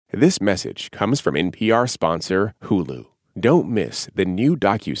This message comes from NPR sponsor Hulu. Don't miss the new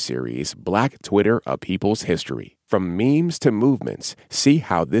docuseries Black Twitter: A People's History. From memes to movements, see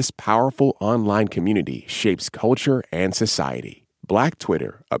how this powerful online community shapes culture and society. Black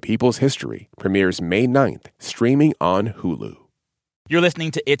Twitter: A People's History premieres May 9th, streaming on Hulu. You're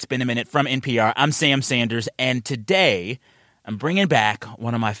listening to It's Been a Minute from NPR. I'm Sam Sanders, and today I'm bringing back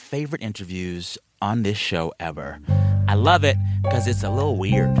one of my favorite interviews on this show ever. I love it because it's a little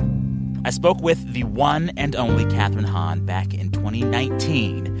weird. I spoke with the one and only Kathryn Hahn back in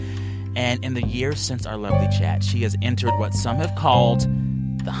 2019. And in the years since our lovely chat, she has entered what some have called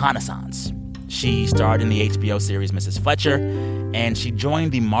the Renaissance. She starred in the HBO series Mrs. Fletcher, and she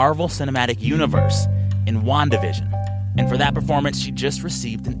joined the Marvel Cinematic Universe in WandaVision. And for that performance, she just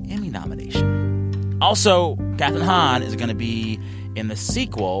received an Emmy nomination. Also, Kathryn Hahn is going to be in the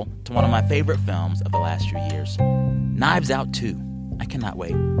sequel to one of my favorite films of the last few years, Knives Out 2. I cannot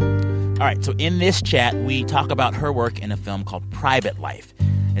wait. All right, so in this chat, we talk about her work in a film called Private Life.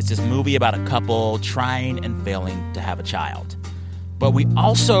 It's this movie about a couple trying and failing to have a child. But we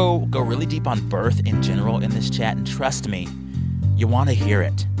also go really deep on birth in general in this chat, and trust me, you want to hear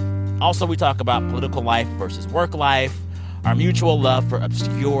it. Also, we talk about political life versus work life, our mutual love for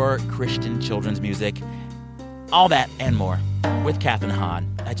obscure Christian children's music, all that and more with Kathryn Hahn.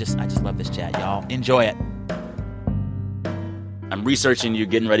 I just love this chat, y'all. Enjoy it. I'm researching you,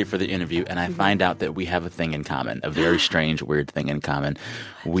 getting ready for the interview, and I find out that we have a thing in common, a very strange, weird thing in common.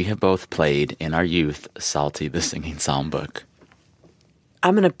 We have both played, in our youth, Psalty the Singing Psalm Book.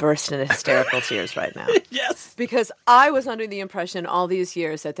 I'm going to burst into hysterical tears right now. Yes. Because I was under the impression all these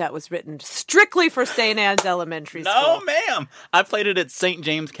years that was written strictly for St. Anne's Elementary School. No, ma'am. I played it at St.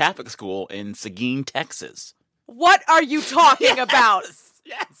 James Catholic School in Seguin, Texas. What are you talking about?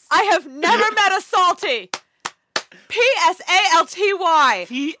 Yes. I have never met a Psalty. P-S-A-L-T-Y.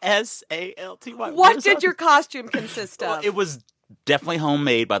 P-S-A-L-T-Y. What did your costume consist of? Well, it was definitely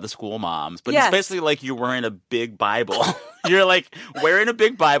homemade by the school moms, but Yes. it's basically like you're wearing a big Bible. You're like wearing a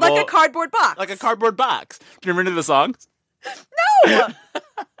big Bible. Like a cardboard box. Like a cardboard box. Do you remember the songs? No!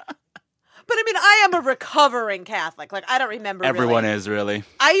 But I mean, I am a recovering Catholic. Like, I don't remember Everyone really. is, really.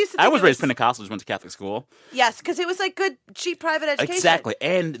 I used to think I was it raised Pentecostal, went to Catholic school. Yes, because it was like good, cheap private education. Exactly.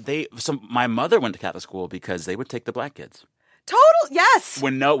 And my mother went to Catholic school because they would take the black kids. Total, yes.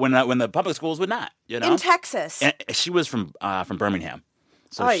 When the public schools would not, you know? In Texas. And she was from Birmingham.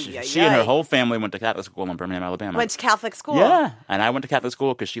 So Ay, she ay, and her ay. whole family went to Catholic school in Birmingham, Alabama. Went to Catholic school. Yeah, and I went to Catholic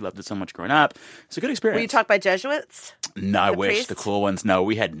school because she loved it so much growing up. It's a good experience. Were you taught by Jesuits? No, I the wish. priests? The cool ones. No,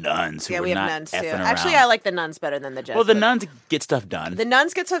 we had nuns who Yeah, were we have not nuns too. effing around. Actually, I like the nuns better than the Jesuits. Well, the nuns get stuff done. The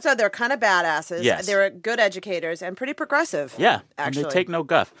nuns get stuff done. They're kind of badasses. Yes. They're good educators and pretty progressive. Yeah, actually. and they take no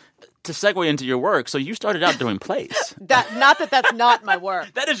guff. To segue into your work, so you started out doing plays. That's not my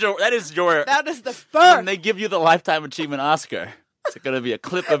work. That is your. That is the When birth. they give you the Lifetime Achievement Oscar, it's going to be a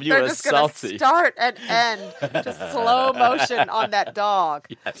clip of you They're as just going to salty. start and end just slow motion on that dog.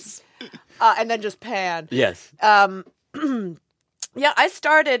 Yes. And then just pan. Yes. Yeah,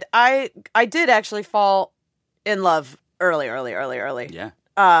 I did actually fall in love early. Yeah.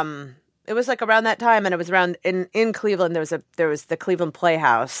 It was like around that time, and it was around in Cleveland. There was the Cleveland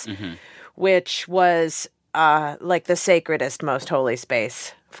Playhouse, which was like the sacredest, most holy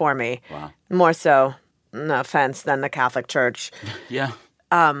space for me. Wow. More so, no offense, than the Catholic Church. Yeah.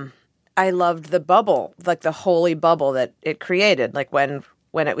 I loved the bubble, like the holy bubble that it created. Like when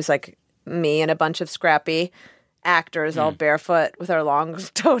it was like me and a bunch of scrappy actors all barefoot with our long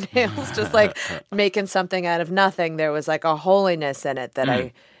toenails, just like making something out of nothing. There was like a holiness in it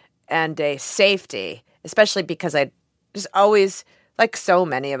that and a safety, especially because I just always, like so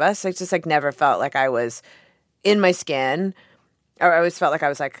many of us, I just like never felt like I was in my skin, or I always felt like I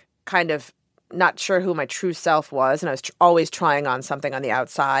was like kind of not sure who my true self was, and I was always trying on something on the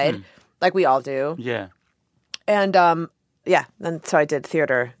outside, like we all do. Yeah. And and so I did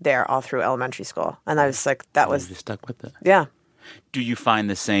theater there all through elementary school, and I was like, that was You just stuck with it. yeah. Do you find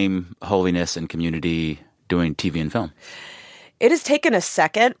the same holiness and community doing TV and film? It has taken a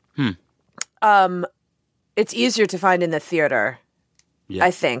second. It's easier to find in the theater, Yeah.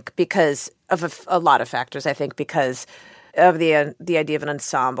 I think, because of a lot of factors. I think because of the idea of an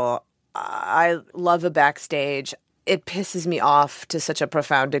ensemble. I love a backstage. It pisses me off to such a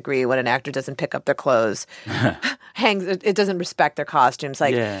profound degree when an actor doesn't pick up their clothes, it doesn't respect their costumes,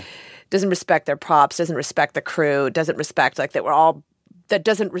 doesn't respect their props, doesn't respect the crew, doesn't respect that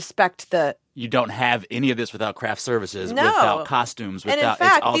doesn't respect the. You don't have any of this without craft services, No. without costumes, without And in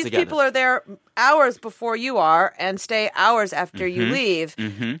fact, it's all these together. people are there hours before you are and stay hours after you leave.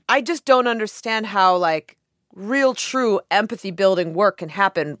 I just don't understand how, like, real, true empathy-building work can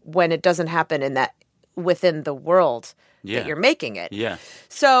happen when it doesn't happen within the world that you're making it. Yeah.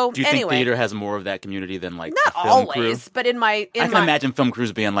 So, do you think theater has more of that community than, like, not the film always, crew? but I can imagine film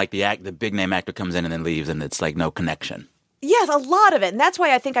crews being like the big-name actor comes in and then leaves, and it's, like, no connection. Yes, a lot of it. And that's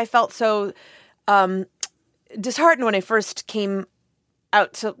why I think I felt so disheartened when I first when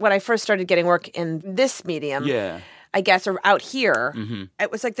I first started getting work in this medium. Yeah. I guess, or out here. Mm-hmm. It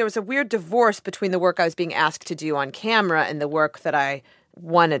was like there was a weird divorce between the work I was being asked to do on camera and the work that I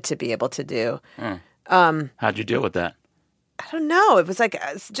wanted to be able to do. How'd you deal with that? I don't know. It was like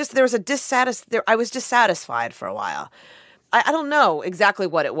there was I was dissatisfied for a while. I don't know exactly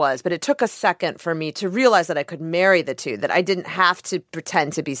what it was, but it took a second for me to realize that I could marry the two, that I didn't have to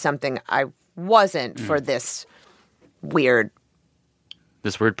pretend to be something I wasn't for this weird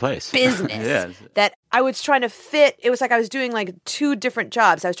place. Business. Yeah. That I was trying to fit. It was like I was doing like two different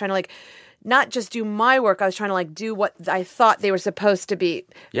jobs. I was trying to like not just do my work. I was trying to like do what I thought they were supposed to be.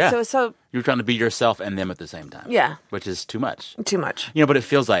 Yeah. So you were trying to be yourself and them at the same time. Yeah. Which is too much. Too much. But it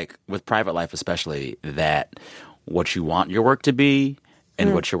feels like with private life especially that what you want your work to be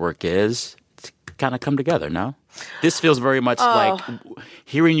and what your work is kind of come together, no? This feels very much like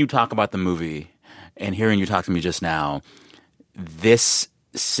hearing you talk about the movie and hearing you talk to me just now. This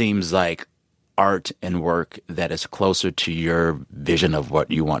seems like art and work that is closer to your vision of what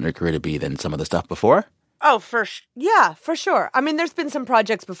you want your career to be than some of the stuff before? Oh, for sure. I mean, there's been some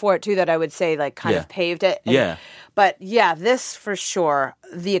projects before it, too, that I would say, like, kind of paved it. But, yeah, this for sure.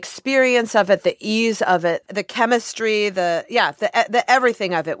 The experience of it, the ease of it, the chemistry, the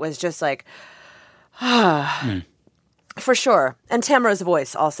everything of it was just like, for sure. And Tamara's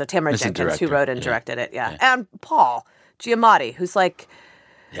voice also. Tamara Jenkins, who wrote and directed it, And Paul Giamatti, who's like...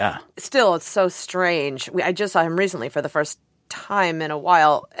 Yeah. Still, it's so strange. I just saw him recently for the first time in a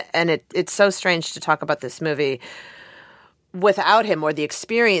while, and it's so strange to talk about this movie without him or the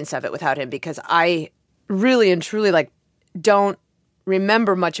experience of it without him, because I really and truly like don't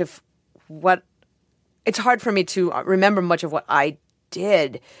remember much of what. It's hard for me to remember much of what I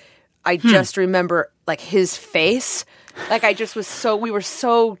did. I just remember like his face. Like we were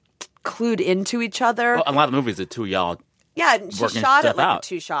so clued into each other. Well, a lot of movies, the two y'all. Yeah, she shot it like out. a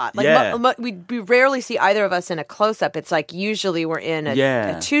two-shot. Like we rarely see either of us in a close-up. It's like usually we're in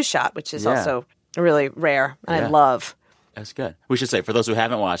a two-shot, which is also really rare, and I love. That's good. We should say, for those who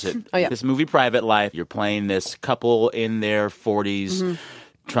haven't watched it, this movie, Private Life, you're playing this couple in their 40s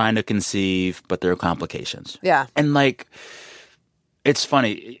trying to conceive, but there are complications. Yeah. And, like, it's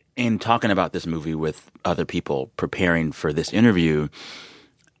funny, in talking about this movie with other people preparing for this interview,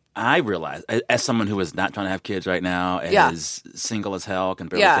 I realize, as someone who is not trying to have kids right now, is single as hell, can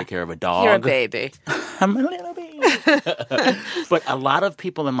barely take care of a dog. You're a baby. I'm a little baby. But a lot of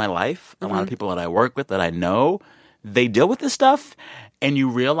people in my life, a lot of people that I work with, that I know, they deal with this stuff, and you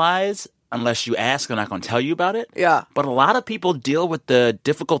realize, unless you ask, they're not going to tell you about it. Yeah. But a lot of people deal with the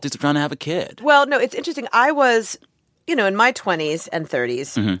difficulties of trying to have a kid. Well, no, it's interesting. I was, in my 20s and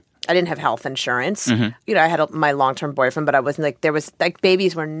 30s, I didn't have health insurance. I had my long-term boyfriend, but I wasn't like, there was like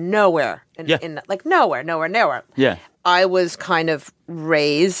babies were nowhere nowhere. Yeah. I was kind of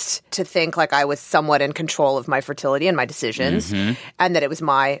raised to think like I was somewhat in control of my fertility and my decisions, and that it was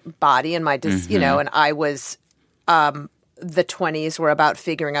my body and my, and I was, the 20s were about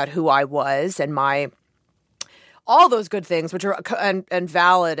figuring out who I was and all those good things, which are and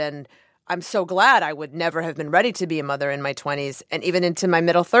valid, and I'm so glad. I would never have been ready to be a mother in my 20s and even into my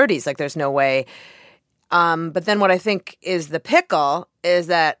middle 30s. Like, there's no way. But then what I think is the pickle is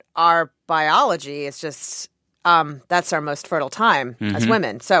that our biology is just, that's our most fertile time as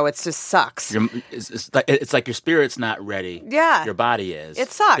women. So it just sucks. It's like your spirit's not ready. Yeah. Your body is.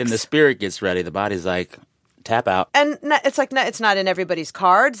 It sucks. Then the spirit gets ready. The body's like, tap out. And it's like, it's not in everybody's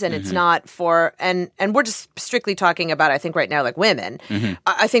cards, and it's not for, and we're just strictly talking about, I think right now, like women.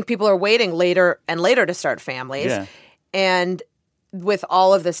 I think people are waiting later and later to start families. Yeah. And with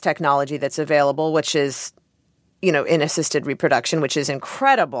all of this technology that's available, which is, in assisted reproduction, which is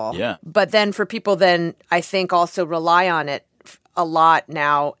incredible. Yeah. But then for people then, I think also rely on it a lot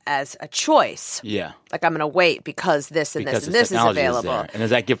now as a choice. Yeah. Like, I'm going to wait because this and this and this is available. And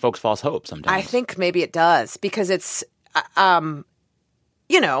does that give folks false hope sometimes? I think maybe it does, because it's, you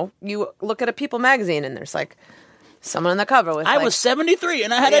look at a People magazine and there's like someone on the cover with I was 73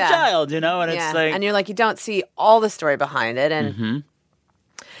 and I had a child, and it's like. And you're like, you don't see all the story behind it. And,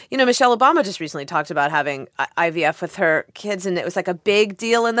 Michelle Obama just recently talked about having IVF with her kids, and it was like a big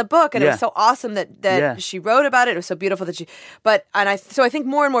deal in the book, and it was so awesome that she wrote about it. It was so beautiful that so I think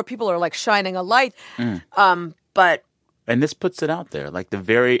more and more people are like shining a light. But And this puts it out there, like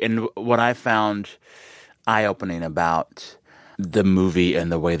and what I found eye-opening about the movie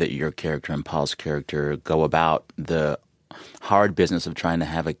and the way that your character and Paul's character go about the hard business of trying to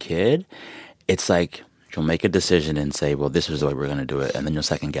have a kid. It's like you'll make a decision and say, well, this is the way we're going to do it, and then you'll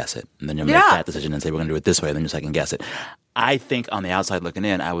second guess it. And then you'll make that decision and say, we're going to do it this way, and then you'll second guess it. I think on the outside looking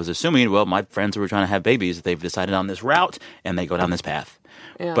in, I was assuming, well, my friends who were trying to have babies, they've decided on this route, and they go down this path.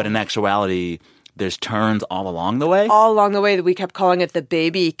 Yeah. But in actuality, there's turns all along the way. All along the way that we kept calling it the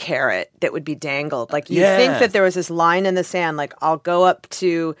baby carrot that would be dangled. Like you think that there was this line in the sand, like I'll go up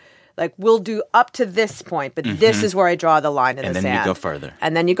to, like we'll do up to this point, but this is where I draw the line in the sand. And then you go further.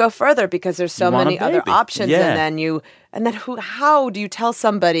 And then you go further because there's so many other options. Yeah. And then how do you tell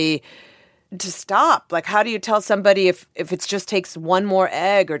somebody to stop? Like, how do you tell somebody if it just takes one more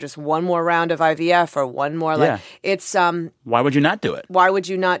egg or just one more round of IVF or one more, like, it's, why would you not do it? Why would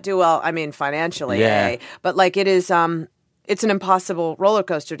you not do, well, I mean, financially, but like it is, it's an impossible roller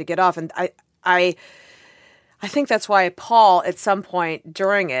coaster to get off. And I think that's why Paul, at some point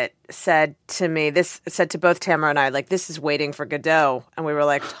during it, said to both Tamara and I, like, this is waiting for Godot. And we were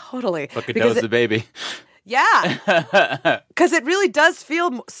like, totally. But Godot's the baby. Yeah. Because it really does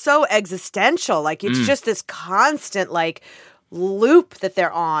feel so existential. Like, it's just this constant, like, loop that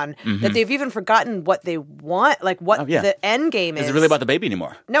they're on, that they've even forgotten what they want, like what the end game is. Is it really about the baby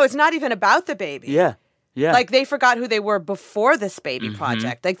anymore? No, it's not even about the baby. Yeah. Yeah. Like, they forgot who they were before this baby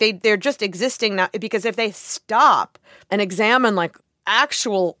project. Like, they're just existing now, because if they stop and examine, like,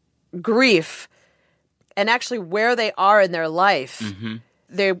 actual grief and actually where they are in their life,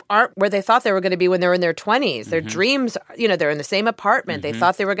 they aren't where they thought they were going to be when they were in their 20s. Their dreams, they're in the same apartment. They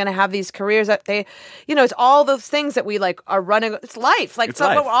thought they were going to have these careers that they, it's all those things that we, like, are running. It's life. Like, it's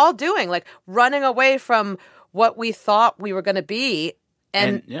what we're all doing, like, running away from what we thought we were going to be.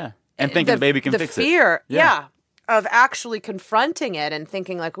 And thinking the baby can fix it. The fear, of actually confronting it and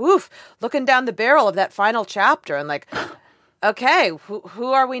thinking, like, oof, looking down the barrel of that final chapter and, like, okay, who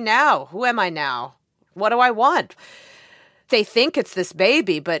are we now? Who am I now? What do I want? They think it's this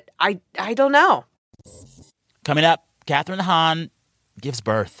baby, but I don't know. Coming up, Kathryn Hahn gives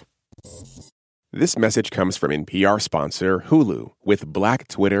birth. This message comes from NPR sponsor Hulu with Black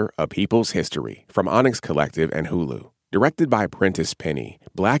Twitter, A People's History from Onyx Collective and Hulu. Directed by Prentice Penny,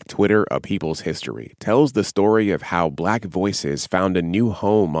 Black Twitter, A People's History tells the story of how Black voices found a new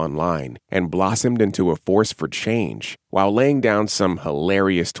home online and blossomed into a force for change while laying down some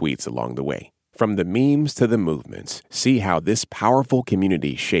hilarious tweets along the way. From the memes to the movements, see how this powerful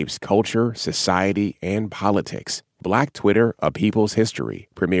community shapes culture, society, and politics. Black Twitter, A People's History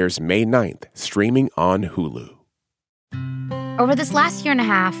premieres May 9th, streaming on Hulu. Over this last year and a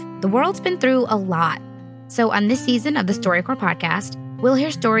half, the world's been through a lot. So on this season of the StoryCorps podcast, we'll hear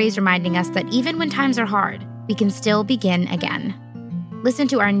stories reminding us that even when times are hard, we can still begin again. Listen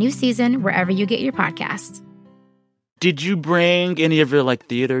to our new season wherever you get your podcasts. Did you bring any of your, like,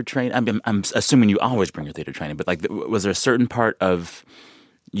 theater training? I'm assuming you always bring your theater training, but, like, was there a certain part of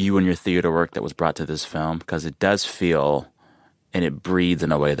you and your theater work that was brought to this film? Because it does feel, and it breathes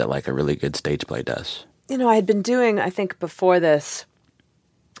in a way that, like, a really good stage play does. I had been doing, I think before this,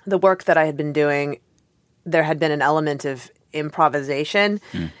 the work that I had been doing, there had been an element of improvisation,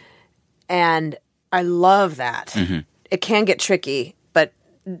 and I love that. It can get tricky, but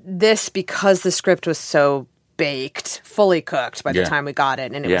this, because the script was so baked, fully cooked by the time we got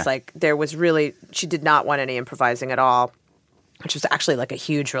it. And it was like, she did not want any improvising at all, which was actually like a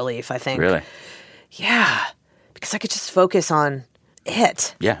huge relief, I think. Really? Yeah. Because I could just focus on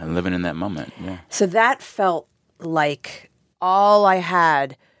it. Yeah, and living in that moment. Yeah. So that felt like all I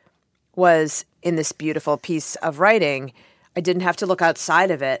had was in this beautiful piece of writing. I didn't have to look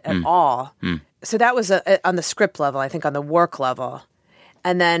outside of it at all. So that was on the script level, I think on the work level.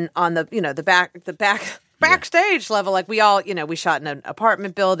 And then on the backstage level, like we all, we shot in an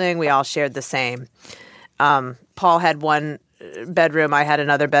apartment building. We all shared the same. Paul had one bedroom, I had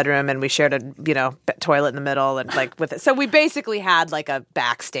another bedroom, and we shared a, toilet in the middle, and like with it. So we basically had like a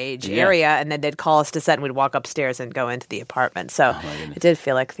backstage area, and then they'd call us to set, and we'd walk upstairs and go into the apartment. So it did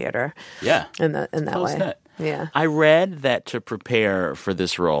feel like theater. Yeah. In that way. Net. Yeah. I read that to prepare for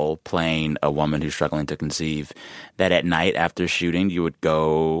this role, playing a woman who's struggling to conceive, that at night after shooting, you would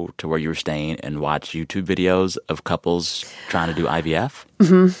go to where you were staying and watch YouTube videos of couples trying to do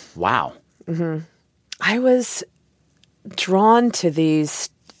IVF. Wow. I was drawn to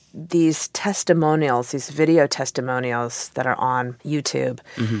these testimonials, these video testimonials that are on YouTube.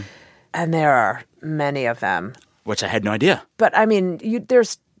 And there are many of them. Which I had no idea. But I mean,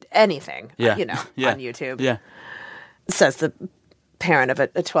 there's anything, on YouTube. Yeah. Says the parent of a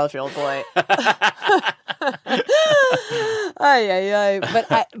 12-year-old boy.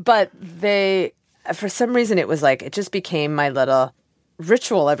 But for some reason, it was like, it just became my little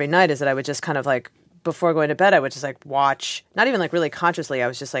ritual every night, is that I would just kind of like, before going to bed, I would just like watch, not even like really consciously, I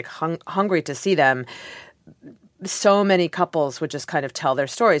was just like hungry to see them. So many couples would just kind of tell their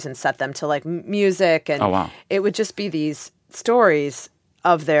stories and set them to like music. And it would just be these stories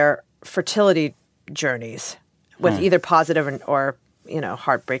of their fertility journeys with either positive or, you know,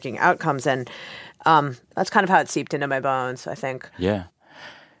 heartbreaking outcomes. And that's kind of how it seeped into my bones, I think. Yeah.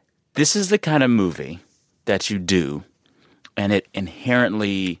 This is the kind of movie that you do, and it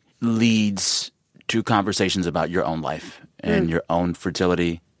inherently leads to conversations about your own life and your own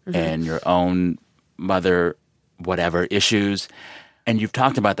fertility and your own mother, whatever issues. And you've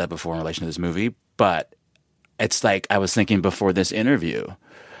talked about that before in relation to this movie, but it's like I was thinking before this interview,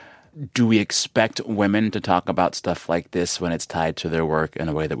 do we expect women to talk about stuff like this when it's tied to their work in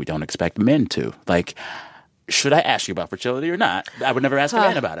a way that we don't expect men to? Like, should I ask you about fertility or not? I would never ask a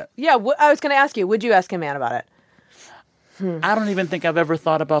man about it. Yeah, I was going to ask you, would you ask a man about it? I don't even think I've ever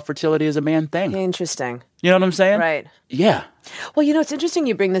thought about fertility as a man thing. Interesting. You know what I'm saying? Right. Yeah. Well, you know, it's interesting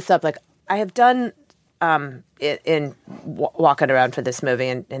you bring this up. Like, I have done in walking around for this movie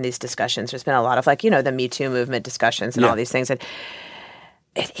and in these discussions, there's been a lot of like, you know, the Me Too movement discussions and all these things. And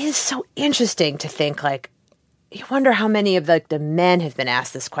it is so interesting to think like, you wonder how many of the men have been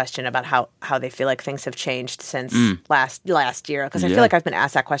asked this question about how they feel like things have changed since last year. Because I feel like I've been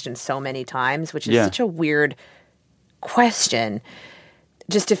asked that question so many times, which is such a weird question.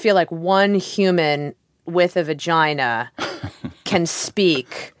 Just to feel like one human with a vagina can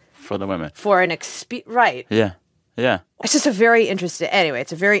speak for the women. For an right. Yeah. Yeah. It's just a very interesting, anyway,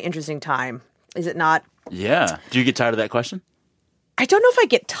 it's a very interesting time. Is it not? Yeah. Do you get tired of that question? I don't know if I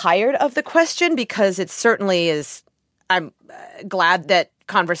get tired of the question because it certainly is, I'm glad that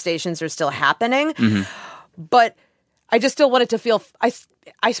conversations are still happening, but I just still want it to feel, I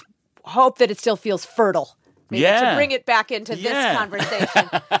hope that it still feels fertile. Maybe to bring it back into this conversation. You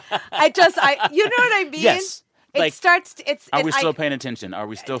know what I mean? Yes. Like, are we still still paying attention? Are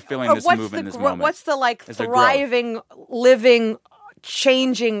we still feeling this movement in this moment? What's the like thriving, living,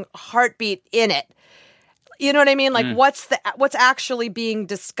 changing heartbeat in it? You know what I mean? Like, what's actually being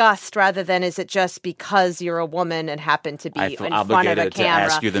discussed rather than is it just because you're a woman and happen to be in front of a camera? I feel obligated to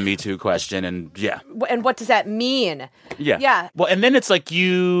ask you the Me Too question, and And what does that mean? Yeah. Well, and then it's like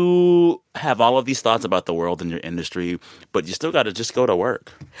you have all of these thoughts about the world and your industry, but you still got to just go to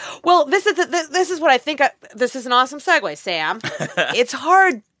work. Well, this is what I think. This is an awesome segue, Sam. It's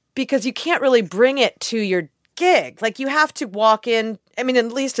hard because you can't really bring it to your gig. Like, you have to walk in. I mean,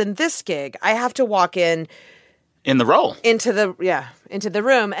 at least in this gig, I have to walk in the role into the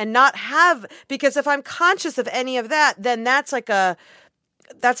room and not have, because if I'm conscious of any of that, then that's an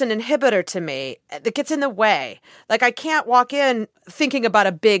inhibitor to me that gets in the way. Like, I can't walk in thinking about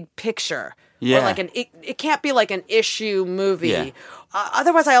a big picture. Or like it can't be like an issue movie. Yeah.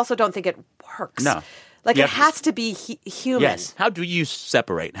 Otherwise, I also don't think it works. No. Like, it has to be human. Yes. How do you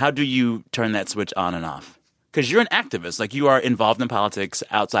separate? How do you turn that switch on and off? Because you're an activist, like you are involved in politics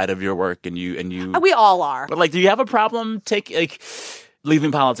outside of your work, and you. We all are. But like, do you have a problem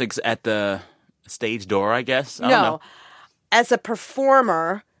leaving politics at the stage door? I guess. I don't know. As a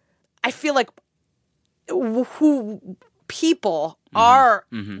performer, I feel like who people are,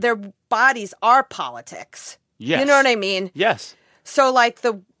 their bodies are politics. Yes. You know what I mean? Yes. So like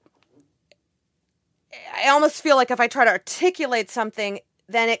I almost feel like if I try to articulate something,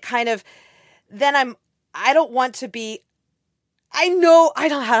 then I don't want to be. I don't know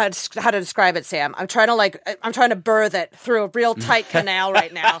how to describe it, Sam. I'm trying to birth it through a real tight canal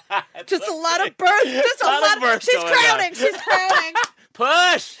right now. Just a lot of birth. Just a lot of birth. She's crowning. She's crowning.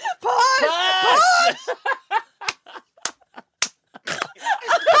 Push.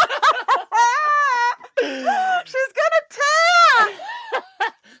 She's gonna tear.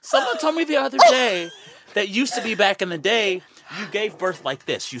 Someone told me the other day that used to be back in the day. You gave birth like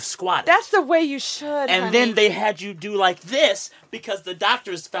this. You squatted. That's the way you should, And then they had you do like this because the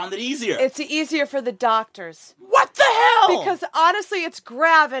doctors found it easier. It's easier for the doctors. What the hell? Because honestly, it's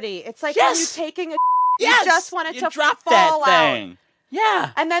gravity. It's like when you're taking a you just want it to drop fall that thing. out.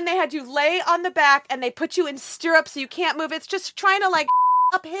 Yeah. And then they had you lay on the back and they put you in stirrups so you can't move. It's just trying to like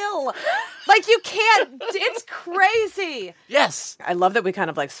uphill. Like you can't. It's crazy. Yes. I love that we kind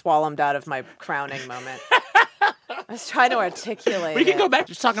of like swallomed out of my crowning moment. I was trying to articulate. We can go back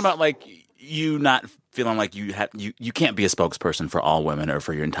to talking about like you not feeling like you can't be a spokesperson for all women or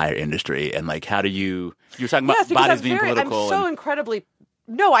for your entire industry, and like how do you were talking about bodies being political. I'm so incredibly.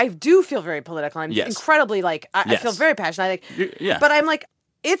 No, I do feel very political. I'm incredibly like I feel very passionate. But I'm like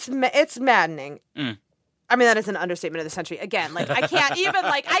it's maddening. I mean, that is an understatement of the century. Again, like I can't even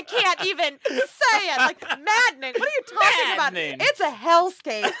say it. Like maddening. What are you talking about? It's a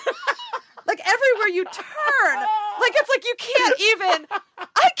hellscape. Like everywhere you turn, like it's like you can't even.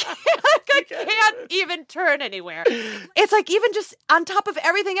 I can't even turn anywhere. It's like even just on top of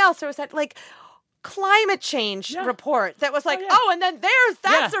everything else, there was that like climate change report that was like, and then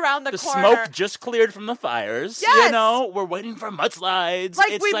that's around the corner. The smoke just cleared from the fires. Yes. You know, we're waiting for mudslides.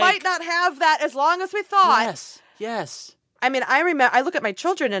 Like we might not have that as long as we thought. Yes. I mean, I look at my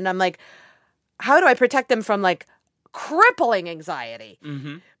children and I'm like, how do I protect them from like crippling anxiety?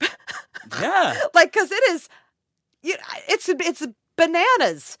 Mm-hmm. Yeah. Like, because it is, it's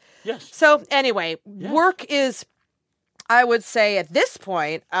bananas. Yes. So anyway, work is, I would say at this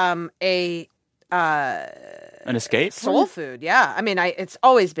point, an escape? Soul food, yeah. I mean, it's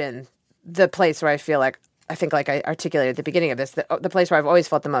always been the place where I feel like, I think like I articulated at the beginning of this, the place where I've always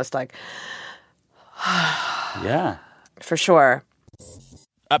felt the most like, yeah. For sure.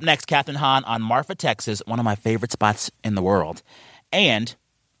 Up next, Kathryn Hahn on Marfa, Texas, one of my favorite spots in the world. And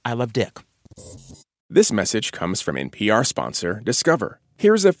I love Dick. This message comes from NPR sponsor Discover.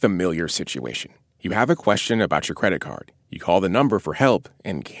 Here's a familiar situation. You have a question about your credit card. You call the number for help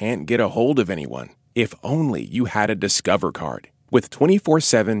and can't get a hold of anyone. If only you had a Discover card. With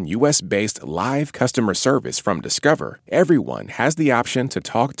 24/7 U.S.-based live customer service from Discover, everyone has the option to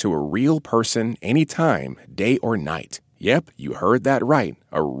talk to a real person anytime, day or night. Yep, you heard that right,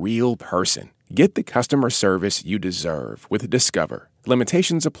 a real person. Get the customer service you deserve with Discover.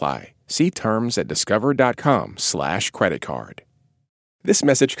 Limitations apply. See terms at discover.com/creditcard. This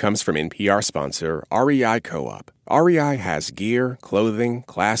message comes from NPR sponsor REI Co-op. REI has gear, clothing,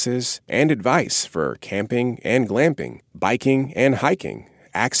 classes, and advice for camping and glamping, biking and hiking,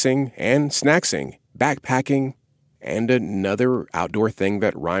 axing and snacksing, backpacking, and another outdoor thing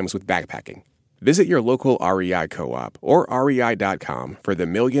that rhymes with backpacking. Visit your local REI Co-op or rei.com for the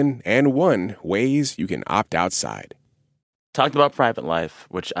 1,000,001 ways you can opt outside. Talked about private life,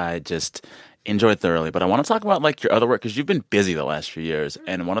 which I just enjoyed thoroughly, but I want to talk about like your other work because you've been busy the last few years.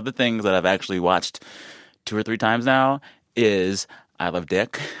 And one of the things that I've actually watched 2 or 3 times now is I Love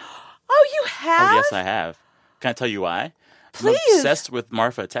Dick. Oh, you have? Oh, yes, I have. Can I tell you why? Please. I'm obsessed with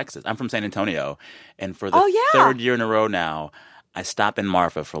Marfa, Texas. I'm from San Antonio. And for the 3rd year in a row now, I stop in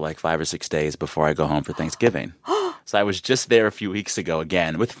Marfa for like 5 or 6 days before I go home for Thanksgiving. So I was just there a few weeks ago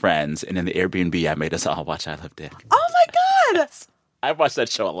again with friends. And in the Airbnb, I made us all watch I Love Dick. Oh, my God. I've watched that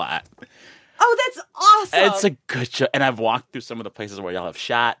show a lot. Oh, that's awesome. It's a good show. And I've walked through some of the places where y'all have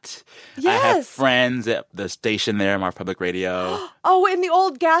shot. Yes. I have friends at the station there, Marfa Public Radio. Oh, in the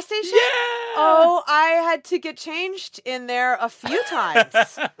old gas station? Yeah. Oh, I had to get changed in there a few times.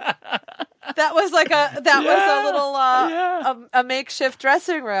 That was like was a little a makeshift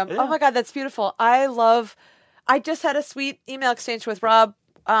dressing room. Yeah. Oh my God, that's beautiful. I just had a sweet email exchange with Rob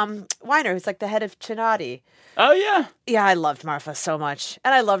Weiner, who's like the head of Chinati. Oh yeah. Yeah, I loved Marfa so much.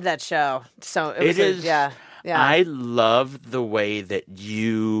 And I loved that show. So it was yeah. I love the way that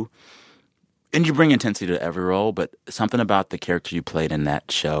you bring intensity to every role, but something about the character you played in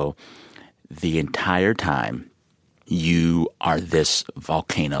that show, the entire time you are this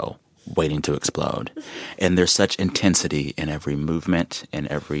volcano waiting to explode. And there's such intensity in every movement, in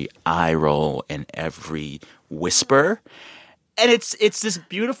every eye roll, in every whisper. And it's this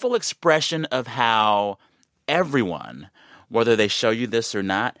beautiful expression of how everyone, whether they show you this or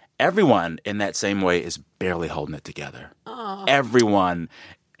not, everyone in that same way is barely holding it together. Oh. Everyone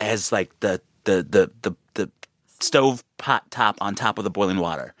has like the stove pot top on top of the boiling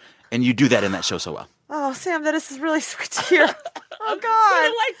water. And you do that in that show so well. Oh, Sam, that is really sweet to hear. Oh, God.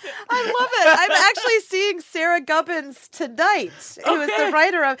 I liked it. I love it. I'm actually seeing Sarah Gubbins tonight, who is the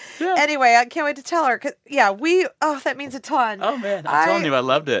writer of... Yeah. Anyway, I can't wait to tell her. That means a ton. Oh, man. I'm telling you, I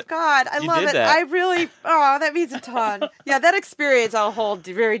loved it. God, I love it. That. I really... Oh, that means a ton. Yeah, that experience I'll hold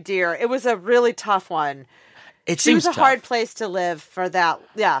very dear. It was a really tough one. It was a hard place to live for that.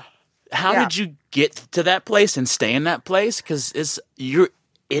 Yeah. How did you get to that place and stay in that place? Because you're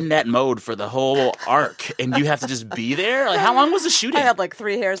in that mode for the whole arc, and you have to just be there. Like, how long was the shooting? I had like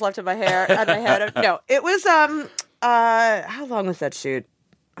 3 hairs left in my hair on my head. No, it was how long was that shoot?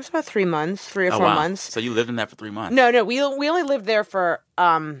 It was about 3 months, 3 or 4 months. So you lived in that for 3 months? No, we only lived there for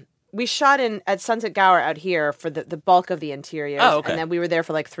we shot at Sunset Gower out here for the bulk of the interiors. Oh, okay. And then we were there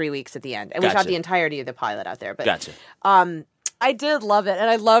for like 3 weeks at the end, and Gotcha. we shot the entirety of the pilot out there. But Gotcha. I did love it, and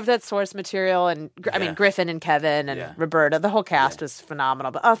I loved that source material, and I mean Griffin and Kevin and Roberta. The whole cast was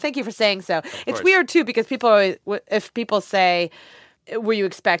phenomenal. But thank you for saying so. It's weird too because people always, if people say, "Were you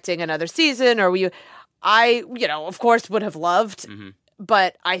expecting another season?" or "Were you?" I, of course, would have loved,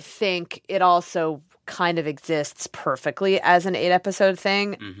 but I think it also kind of exists perfectly as an 8-episode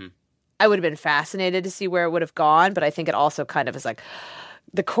thing. Mm-hmm. I would have been fascinated to see where it would have gone, but I think it also kind of is like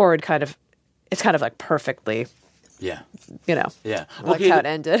the chord it's kind of like perfectly, Yeah. Yeah. Okay. How it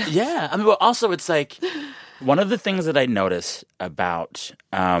ended. Yeah. I mean, well, also it's like one of the things that I notice about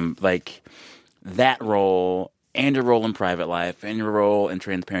like that role and your role in Private Life and your role in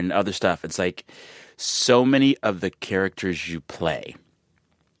Transparent and other stuff, it's like so many of the characters you play,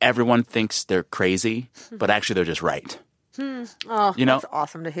 everyone thinks they're crazy, but actually they're just right. Oh, you know, that's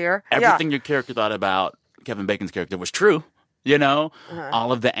awesome to hear. Everything your character thought about Kevin Bacon's character was true.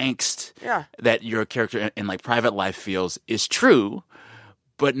 All of the angst that your character in like Private Life feels is true,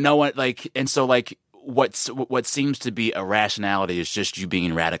 but no one and so what seems to be a rationality is just you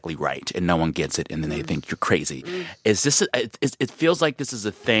being radically right, and no one gets it, and then they think you're crazy. Is this? It feels like this is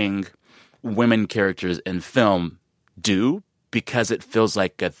a thing women characters in film do because it feels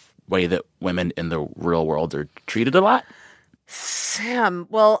like a way that women in the real world are treated a lot. Sam,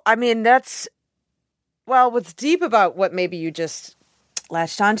 well, I mean, what's deep about what maybe you just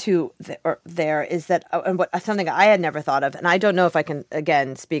latched onto there is that, and something I had never thought of, and I don't know if I can,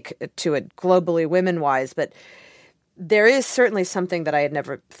 again, speak to it globally women-wise, but there is certainly something that I had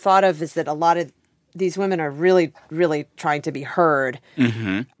never thought of, is that a lot of these women are really, really trying to be heard.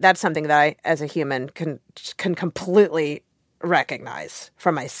 Mm-hmm. That's something that I, as a human, can completely recognize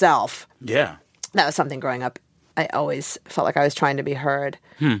for myself. Yeah. That was something growing up. I always felt like I was trying to be heard,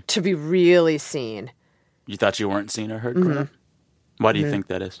 to be really seen. You thought you weren't seen or heard growing up? Why do you think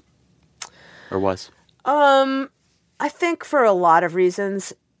that is? Or was? I think for a lot of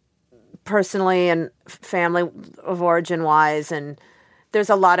reasons, personally and family of origin wise, and there's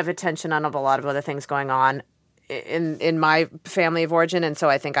a lot of attention on a lot of other things going on in my family of origin, and so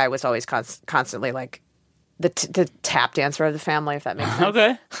I think I was always constantly like the tap dancer of the family, if that makes sense.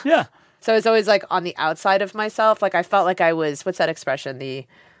 Okay, yeah. So I was always like on the outside of myself. Like I felt like I was, what's that expression? The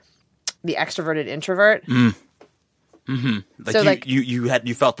extroverted introvert. Mm-hmm. Like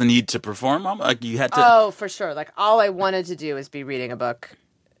you felt the need to perform? Like you had to... Oh, for sure. Like all I wanted to do was be reading a book.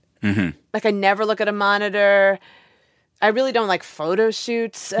 Mm-hmm. Like I never look at a monitor. I really don't like photo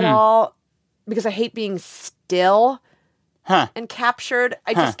shoots at all because I hate being still and captured.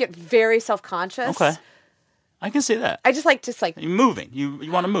 I just get very self-conscious. Okay. I can see that. I just like you're moving.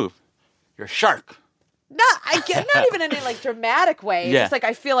 You want to move. You're a shark. Not even in a like dramatic way. Yeah. It's like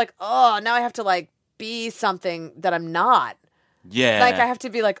I feel like, oh, now I have to like be something that I'm not. Yeah. Like I have to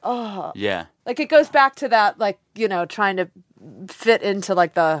be like, oh. Yeah. Like it goes back to that, like, trying to fit into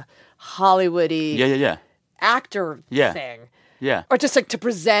like the Hollywoody actor thing. Yeah. Or just like to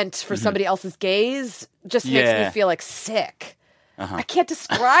present for somebody else's gaze just makes me feel like sick. I can't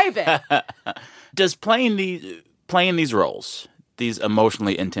describe it. Does playing these roles, these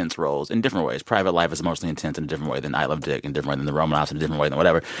emotionally intense roles in different ways, Private Life is emotionally intense in a different way than I Love Dick, in a different way than The Romanovs, in a different way than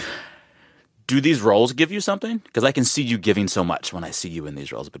whatever. Do these roles give you something? Because I can see you giving so much when I see you in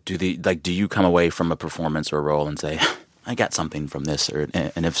these roles. But do you come away from a performance or a role and say, I got something from this?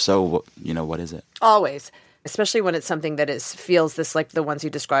 And if so, what is it? Always. Especially when it's something that feels this, like the ones you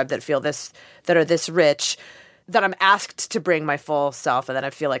described that are this rich, that I'm asked to bring my full self, and then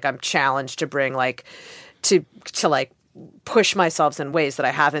I feel like I'm challenged to bring like to like push myself in ways that I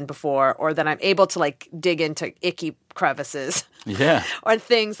haven't before, or that I'm able to like dig into icky crevices. Yeah. Or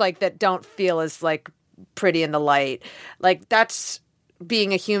things like that don't feel as like pretty in the light. Like that's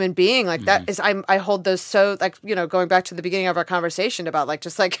being a human being. Like that is, I hold those so like, going back to the beginning of our conversation about like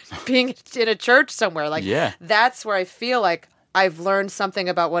just like being in a church somewhere. Like that's where I feel like I've learned something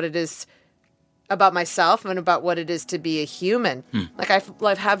about what it is about myself and about what it is to be a human. Like I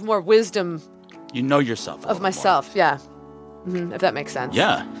have more wisdom. You know yourself. Of myself, yeah. If that makes sense.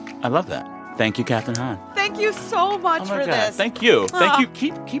 Yeah, I love that. Thank you, Kathryn Hahn. Thank you so much for this. Thank you. Thank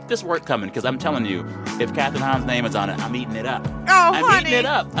you. Keep this work coming, because I'm telling you, if Kathryn Hahn's name is on it, I'm eating it up. I'm eating it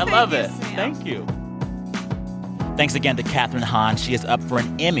up. I love it. Thank you. Thanks again to Kathryn Hahn. She is up for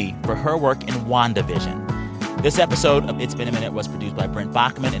an Emmy for her work in WandaVision. This episode of It's Been a Minute was produced by Brent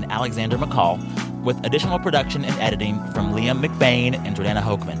Bachman and Alexander McCall, with additional production and editing from Liam McBain and Jordana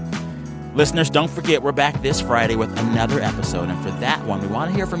Hochman. Listeners, don't forget we're back this Friday with another episode, and for that one, we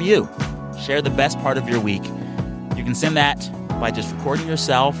want to hear from you. Share the best part of your week. You can send that by just recording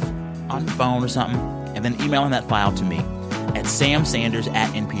yourself on your phone or something, and then emailing that file to me at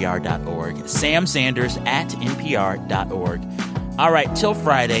samsanders@npr.org. samsanders@npr.org. All right, till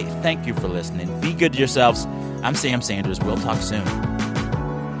Friday, thank you for listening. Be good to yourselves. I'm Sam Sanders. We'll talk soon.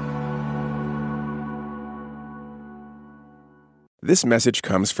 This message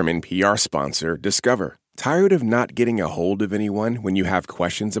comes from NPR sponsor Discover. Tired of not getting a hold of anyone when you have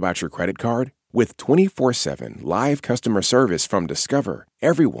questions about your credit card? With 24/7 live customer service from Discover,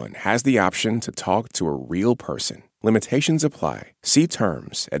 everyone has the option to talk to a real person. Limitations apply. See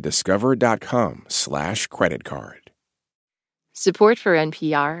terms at discover.com/creditcard. Support for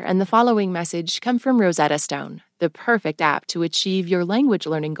NPR and the following message come from Rosetta Stone, the perfect app to achieve your language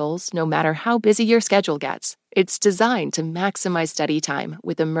learning goals no matter how busy your schedule gets. It's designed to maximize study time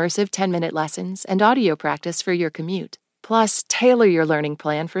with immersive 10-minute lessons and audio practice for your commute. Plus, tailor your learning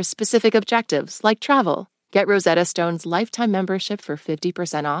plan for specific objectives like travel. Get Rosetta Stone's lifetime membership for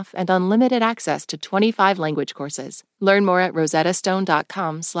 50% off and unlimited access to 25 language courses. Learn more at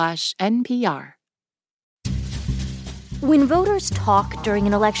rosettastone.com/NPR. When voters talk during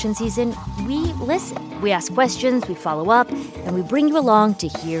an election season, we listen. We ask questions, we follow up, and we bring you along to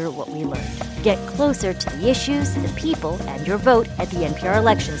hear what we learned. Get closer to the issues, the people, and your vote at the NPR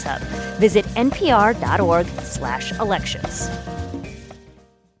Elections Hub. Visit npr.org/elections.